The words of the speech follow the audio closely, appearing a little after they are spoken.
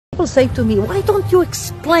people say to me, why don't you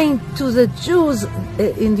explain to the Jews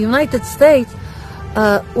in the United States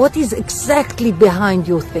what is exactly behind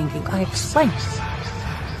your thinking? I explain.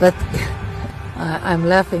 But I'm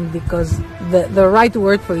laughing because the right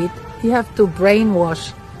word for it, you have to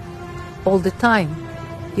brainwash all the time.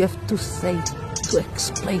 You have to say, to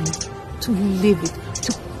explain it, to live it,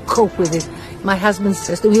 to cope with it. My husband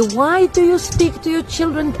says to me, why do you speak to your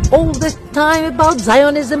children all the time about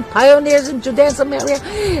Zionism, pioneers in Judea, Samaria,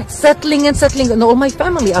 settling, and all my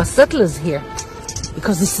family are settlers here?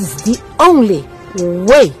 Because this is the only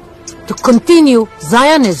way to continue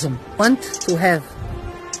Zionism. Want to have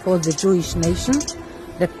for the Jewish nation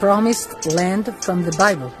the promised land from the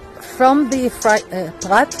Bible, from the Prat,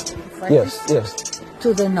 yes,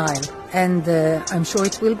 to the Nile, and I'm sure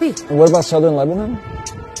it will be. And what about southern Lebanon?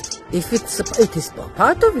 If it is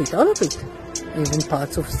part of it, all of it, even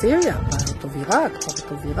parts of Syria, part of Iraq,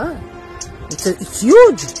 part of Iran. It's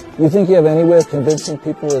huge. You think you have any way of convincing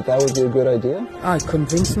people that would be a good idea? I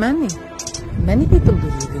convince many. Many people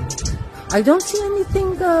believe in it. I don't see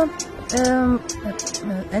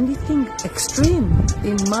anything extreme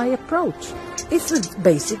in my approach. It's a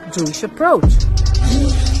basic Jewish approach.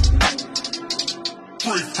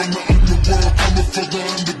 Straight from the underworld, coming from the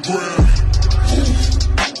underground.